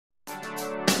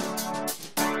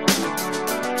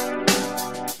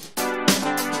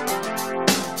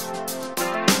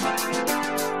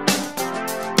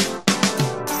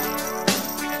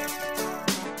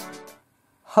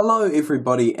Hello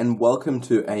everybody and welcome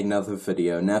to another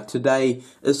video. Now today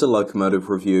is a locomotive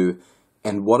review,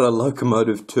 and what a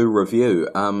locomotive to review.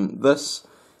 This,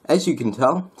 as you can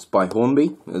tell, it's by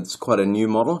Hornby. It's quite a new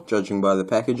model judging by the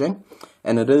packaging,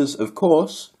 and it is of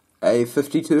course a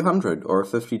 5200 or a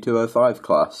 5205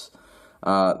 class.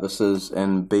 This is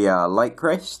in BR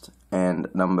Lakecrest and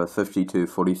number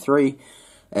 5243,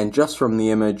 and just from the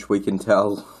image we can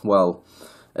tell, well,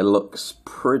 it looks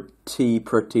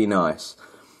pretty nice.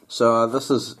 So this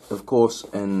is, of course,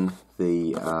 in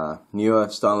the newer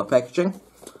style of packaging.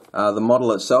 The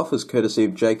model itself is courtesy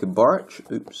of Jacob Borich.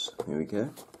 Oops, here we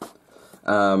go.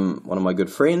 One of my good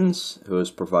friends who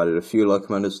has provided a few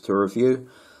locomotives to review.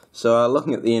 So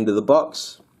looking at the end of the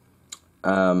box,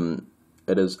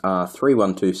 it is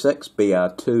R3216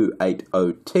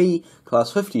 BR280T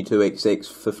class 52XX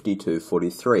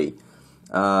 5243.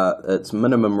 Its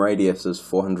minimum radius is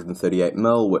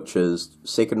 438mm, which is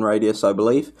second radius, I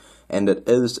believe, and it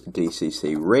is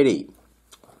DCC ready.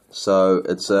 So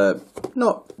it's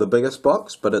not the biggest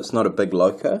box, but it's not a big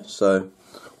loco. So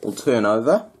we'll turn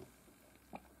over.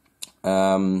 They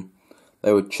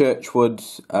were Churchwood.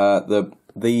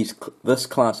 This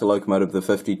class of locomotive, the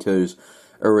 52s,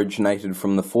 originated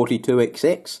from the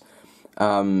 42XX,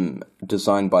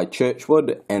 designed by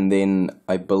Churchwood, and then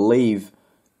I believe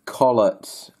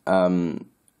Collett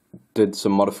did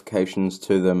some modifications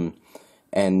to them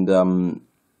and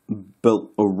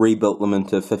built or rebuilt them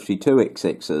into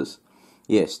 52XXs.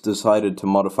 Yes, decided to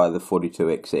modify the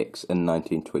 42XX in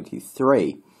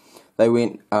 1923. They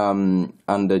went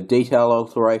under detail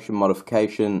alteration,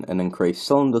 modification, and increased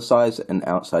cylinder size and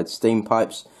outside steam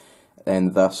pipes,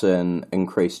 and thus an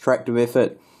increased tractive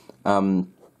effort. They were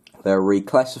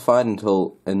reclassified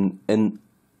until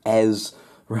as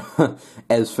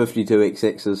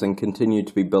 52XXs and continued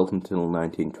to be built until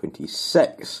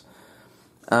 1926.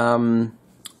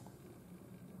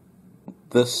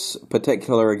 This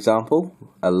particular example,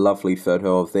 a lovely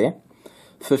photo of there.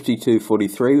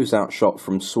 5243 was outshot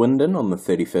from Swindon on the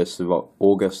 31st of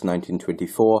August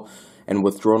 1924 and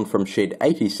withdrawn from shed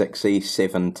 86E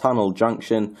 7 Tunnel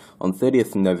Junction on 30th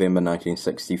of November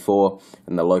 1964,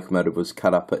 and the locomotive was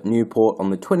cut up at Newport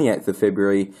on the 28th of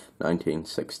February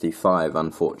 1965,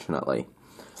 unfortunately.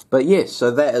 But yes, so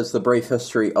that is the brief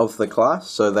history of the class.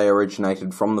 So they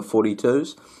originated from the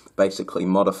 42s, basically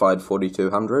modified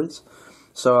 4200s.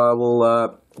 So I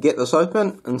will get this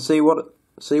open and see what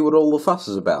all the fuss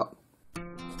is about.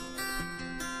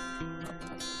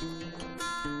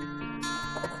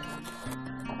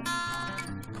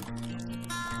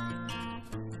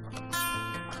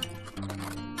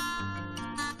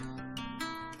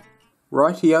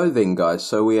 Rightio then guys,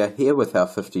 so we are here with our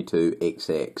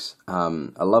 52XX,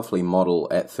 a lovely model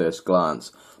at first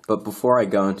glance, but before I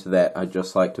go into that I'd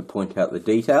just like to point out the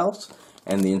details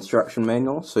and the instruction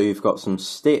manual. So you've got some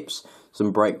steps,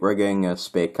 some brake rigging, a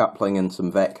spare coupling and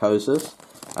some vac hoses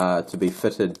to be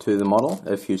fitted to the model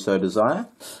if you so desire.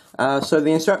 So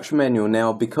the instruction manual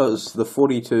now, because the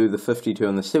 42, the 52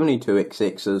 and the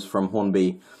 72XXs from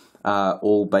Hornby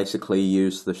all basically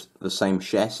use the same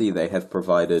chassis, they have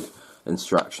provided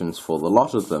instructions for the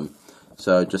lot of them.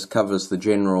 So it just covers the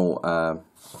general,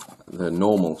 the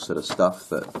normal sort of stuff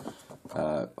that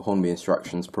Hornby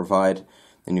instructions provide.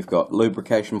 Then you've got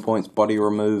lubrication points, body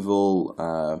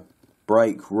removal,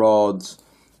 brake rods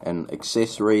and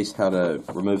accessories, how to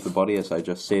remove the body as I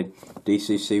just said,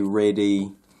 DCC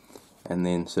ready, and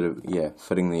then sort of, yeah,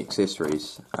 fitting the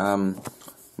accessories.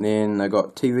 Then I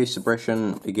got TV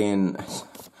suppression, again,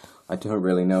 I don't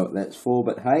really know what that's for,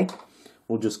 but hey,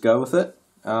 we'll just go with it.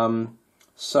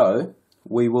 So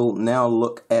we will now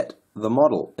look at the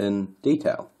model in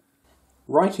detail.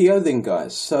 Rightio then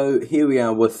guys, so here we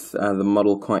are with the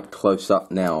model quite close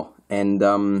up now, and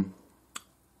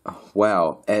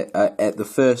wow, at the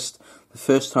first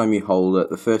time you hold it,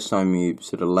 the first time you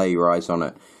sort of lay your eyes on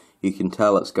it, you can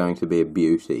tell it's going to be a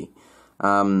beauty.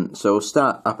 So we'll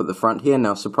start up at the front here.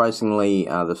 Now surprisingly,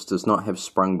 this does not have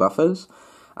sprung buffers.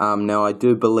 Now I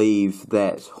do believe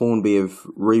that Hornby have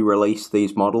re-released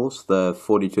these models, the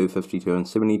 42, 52 and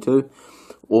 72,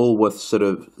 all with sort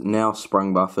of now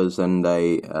sprung buffers and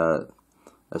a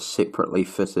separately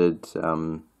fitted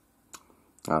smoke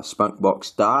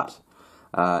box dart.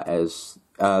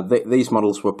 These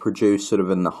models were produced sort of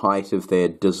in the height of their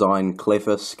design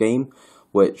clever scheme,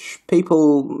 which there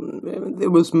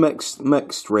was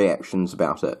mixed reactions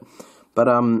about it. But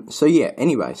so yeah,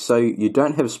 anyway, so you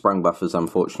don't have sprung buffers,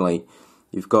 unfortunately.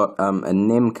 You've got a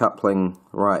NEM coupling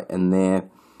right in there,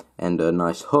 and a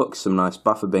nice hook, some nice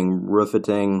buffer beam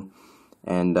riveting,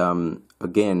 and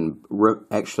again,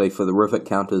 actually for the rivet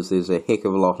counters, there's a heck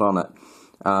of a lot on it.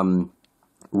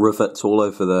 rivets all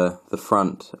over the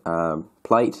front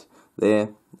plate there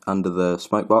under the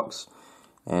smoke box,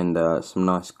 and some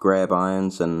nice grab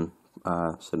irons and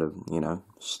sort of, you know,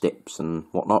 steps and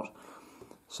whatnot.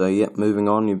 So yeah, moving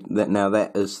on, now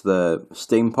that is the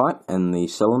steam pipe and the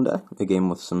cylinder, again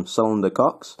with some cylinder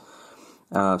cocks,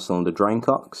 cylinder drain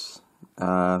cocks.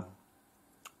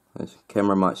 This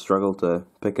camera might struggle to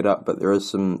pick it up, but there is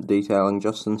some detailing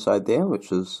just inside there,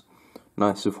 which is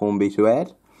nice of Hornby to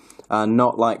add.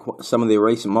 Not like some of their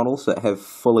recent models that have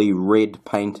fully red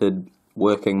painted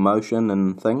working motion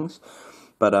and things,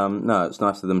 but no, it's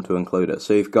nice of them to include it.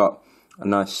 So you've got a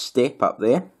nice step up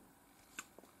there.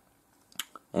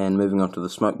 And moving on to the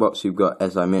smoke box, you've got,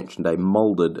 as I mentioned, a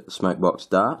moulded smoke box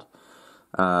dart,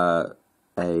 a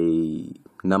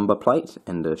number plate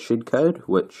and a shed code,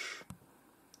 which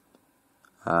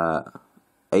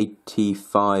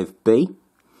 85B.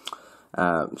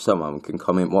 Someone can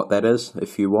comment what that is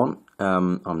if you want.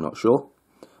 I'm not sure.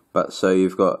 But so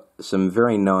you've got some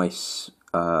very nice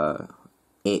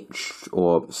etched,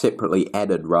 or separately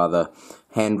added rather,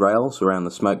 handrails around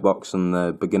the smoke box and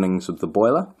the beginnings of the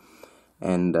boiler.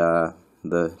 And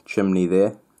the chimney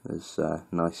there is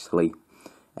nicely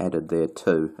added there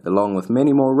too, along with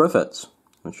many more rivets,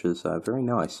 which is very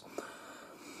nice.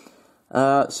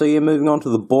 So you're moving on to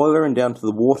the boiler and down to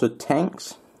the water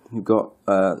tanks. You've got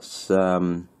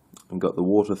the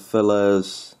water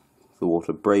fillers, the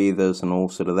water breathers, and all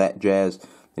sort of that jazz.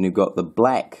 Then you've got the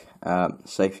black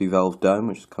safety valve dome,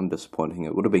 which is kind of disappointing.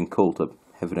 It would have been cool to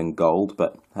have it in gold,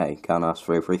 but hey, can't ask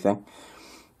for everything.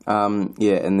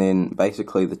 Yeah, and then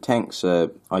basically the tanks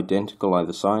are identical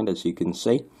either side, as you can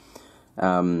see.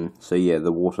 So yeah,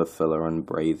 the water filler and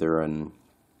breather and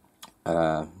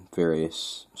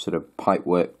various sort of pipe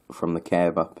work from the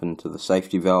cab up into the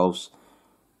safety valves.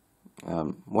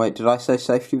 Wait, did I say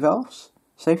safety valves?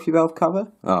 Safety valve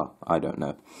cover? Oh, I don't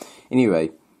know.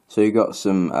 Anyway, so you got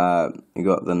some, you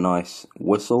got the nice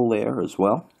whistle there as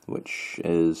well, which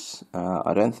is,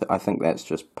 I think that's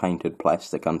just painted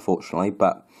plastic, unfortunately,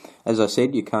 but as I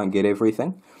said, you can't get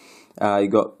everything. You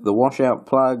got the washout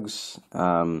plugs,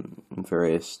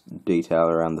 various detail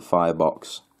around the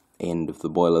firebox end of the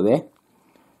boiler there.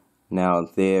 Now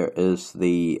there is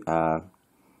the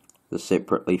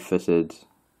separately fitted,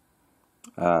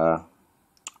 what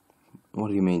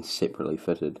do you mean separately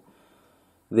fitted?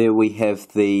 There we have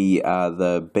the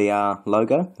BR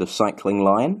logo, the cycling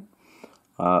line.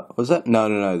 Was that?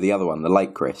 No, the other one, the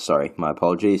Lake Crest, sorry, my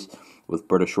apologies, with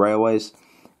British Railways.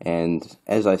 And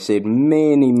as I said,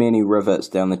 many rivets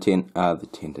down the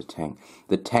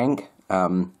tank,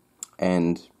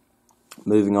 and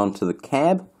moving on to the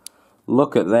cab.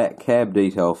 Look at that cab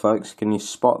detail, folks. Can you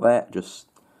spot that? Just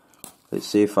let's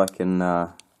see if I can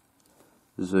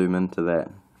zoom into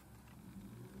that,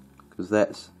 because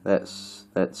that's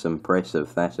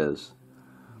impressive. That is.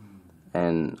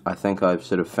 And I think I've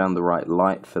sort of found the right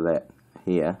light for that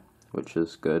here, which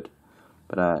is good.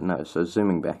 But no, so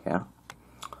zooming back out.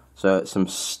 So it's some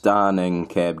stunning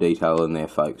cab detail in there,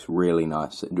 folks. Really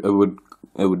nice. It would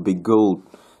be good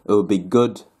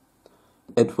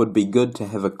to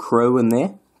have a crew in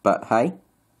there, but hey,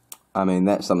 I mean,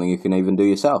 that's something you can even do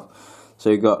yourself.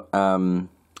 So you've got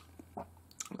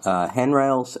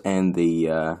handrails and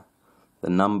the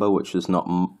number, which is not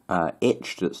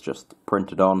etched, it's just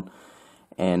printed on,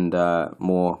 and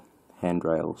more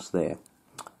handrails there.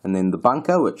 And then the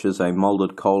bunker, which is a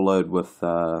moulded coal load with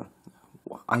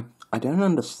I don't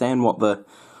understand what the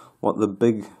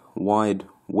big wide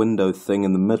window thing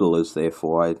in the middle is there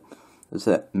for. Is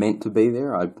that meant to be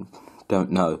there? I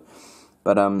don't know.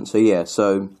 But so yeah,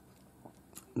 so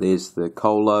there's the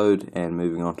coal load, and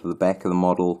moving on to the back of the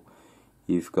model,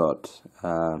 you've got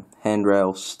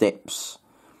handrails, steps,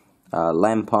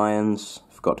 lamp irons,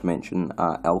 forgot to mention,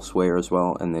 elsewhere as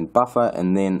well, and then buffer,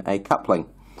 and then a coupling,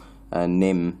 a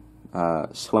NEM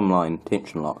slimline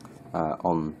tension lock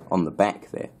on the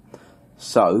back there.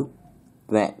 So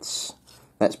that's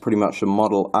pretty much the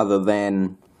model, other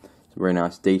than some very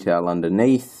nice detail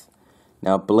underneath.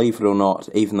 Now, believe it or not,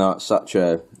 even though it's such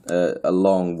a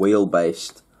long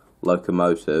wheel-based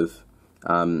locomotive,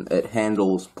 it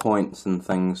handles points and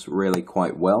things really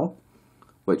quite well,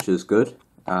 which is good.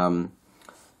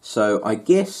 So I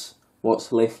guess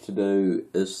what's left to do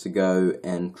is to go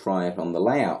and try it on the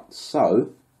layout.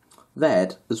 So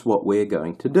that is what we're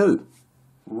going to do.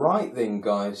 Right then,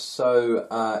 guys, so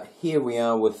here we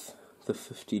are with the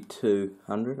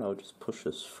 5200. I'll just push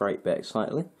this freight back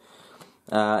slightly.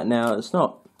 Now, it's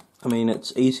not, I mean,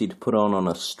 it's easy to put on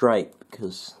a straight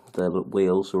because the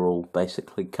wheels are all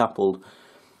basically coupled,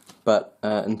 but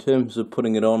in terms of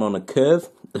putting it on a curve,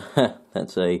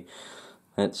 that's a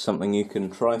That's something you can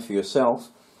try for yourself.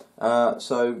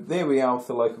 So there we are with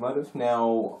the locomotive.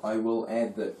 Now I will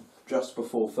add that just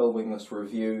before filming this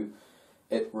review,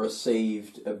 it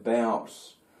received about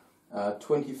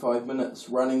 25 minutes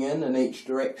running in each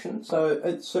direction, so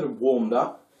it's sort of warmed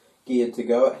up, geared to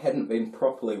go. It hadn't been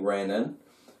properly ran in.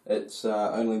 It's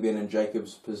only been in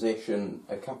Jacob's possession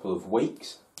a couple of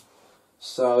weeks,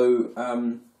 so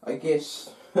I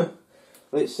guess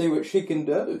let's see what she can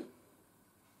do.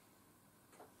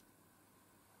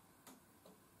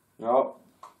 Oh,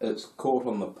 it's caught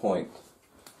on the point.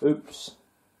 Oops.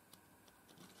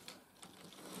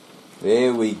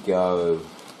 There we go.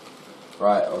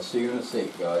 Right, I'll see you in a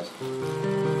sec, guys.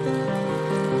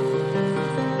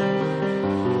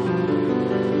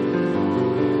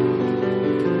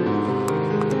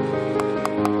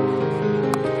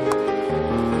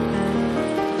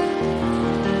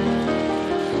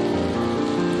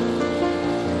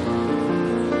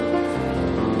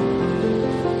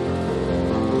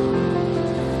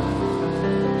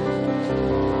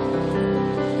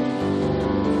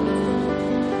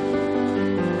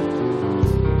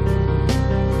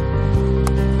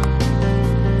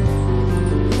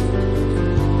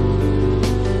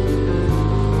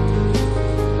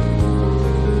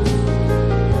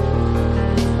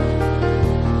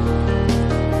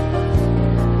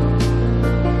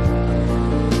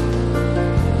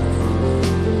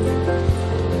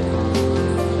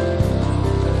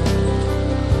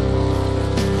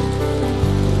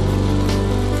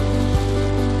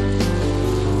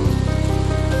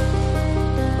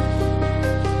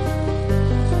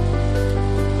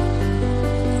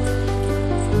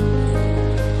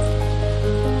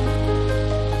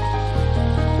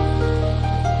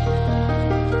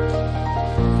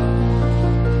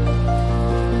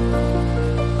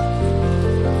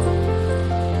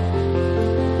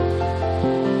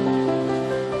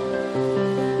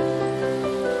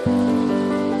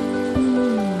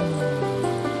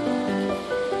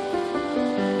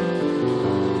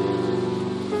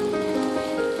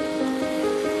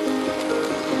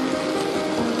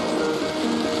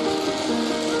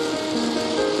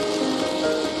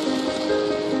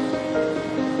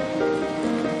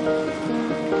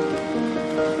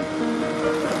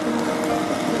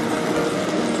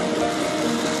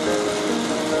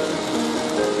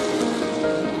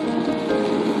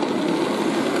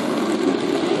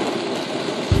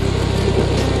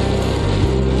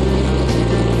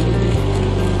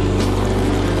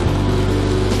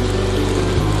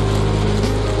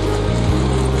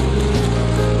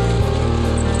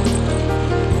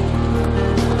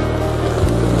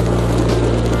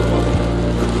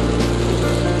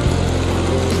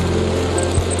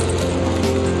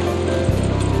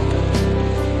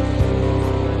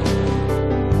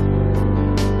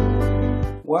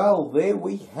 Well, there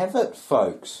we have it,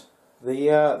 folks.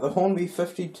 The Hornby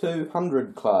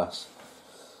 5200 class.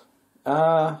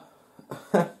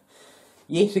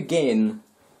 Yet again,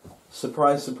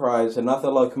 surprise, surprise, another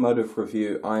locomotive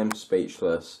review. I am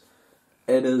speechless.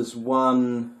 It is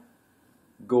one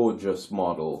gorgeous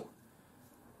model.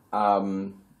 I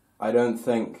don't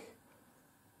think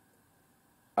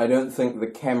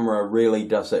the camera really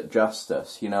does it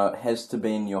justice. You know, it has to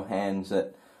be in your hands.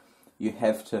 You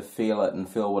have to feel it and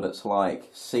feel what it's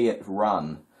like. See it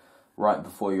run right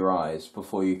before your eyes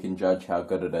before you can judge how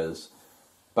good it is.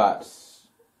 But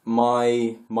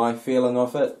my feeling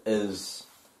of it is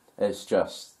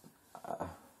just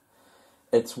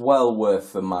it's well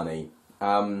worth the money.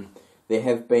 There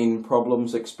have been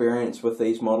problems experienced with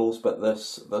these models, but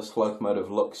this locomotive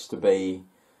looks to be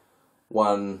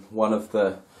one of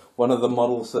the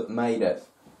models that made it.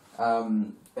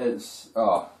 It's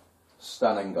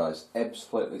stunning, guys,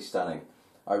 absolutely stunning.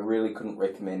 I really couldn't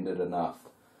recommend it enough.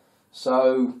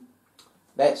 So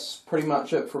that's pretty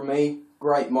much it from me.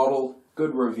 Great model,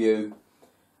 good review,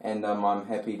 and I'm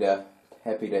happy to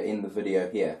end the video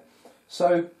here.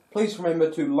 So please remember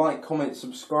to like, comment,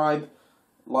 subscribe.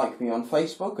 Like me on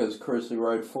Facebook as Cruisley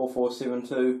Road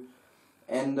 4472,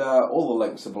 and all the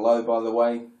links are below, by the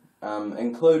way,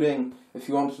 including if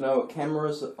you want to know what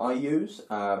cameras I use,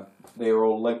 they're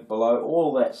all linked below.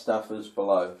 All that stuff is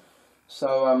below.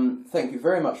 So thank you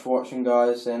very much for watching,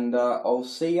 guys, and I'll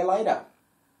see you later.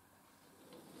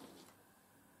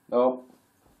 Oh,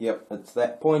 yep, it's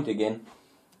that point again.